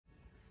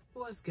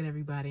What's good,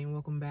 everybody, and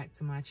welcome back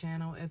to my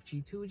channel.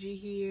 FG2G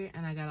here,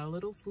 and I got a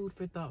little food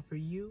for thought for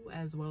you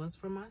as well as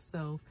for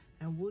myself,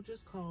 and we'll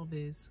just call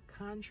this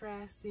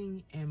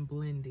contrasting and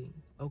blending.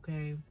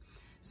 Okay,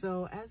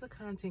 so as a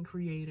content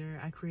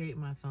creator, I create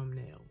my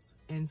thumbnails,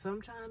 and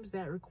sometimes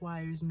that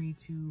requires me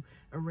to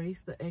erase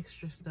the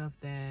extra stuff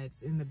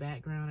that's in the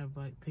background of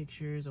like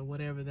pictures or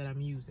whatever that I'm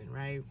using,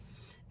 right?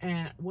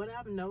 And what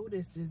I've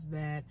noticed is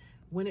that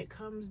when it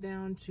comes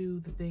down to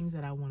the things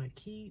that I want to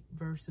keep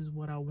versus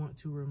what I want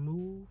to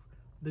remove,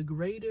 the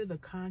greater the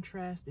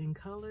contrast in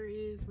color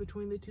is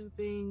between the two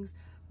things,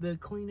 the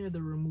cleaner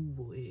the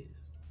removal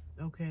is.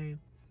 Okay,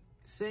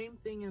 same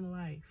thing in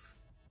life.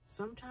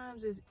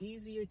 Sometimes it's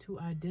easier to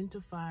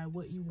identify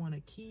what you want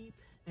to keep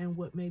and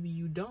what maybe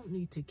you don't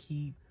need to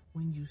keep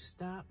when you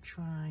stop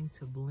trying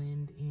to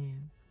blend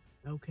in.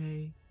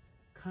 Okay,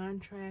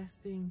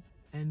 contrasting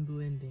and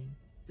blending.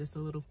 Just a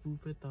little food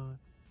for thought.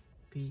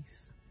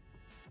 Peace.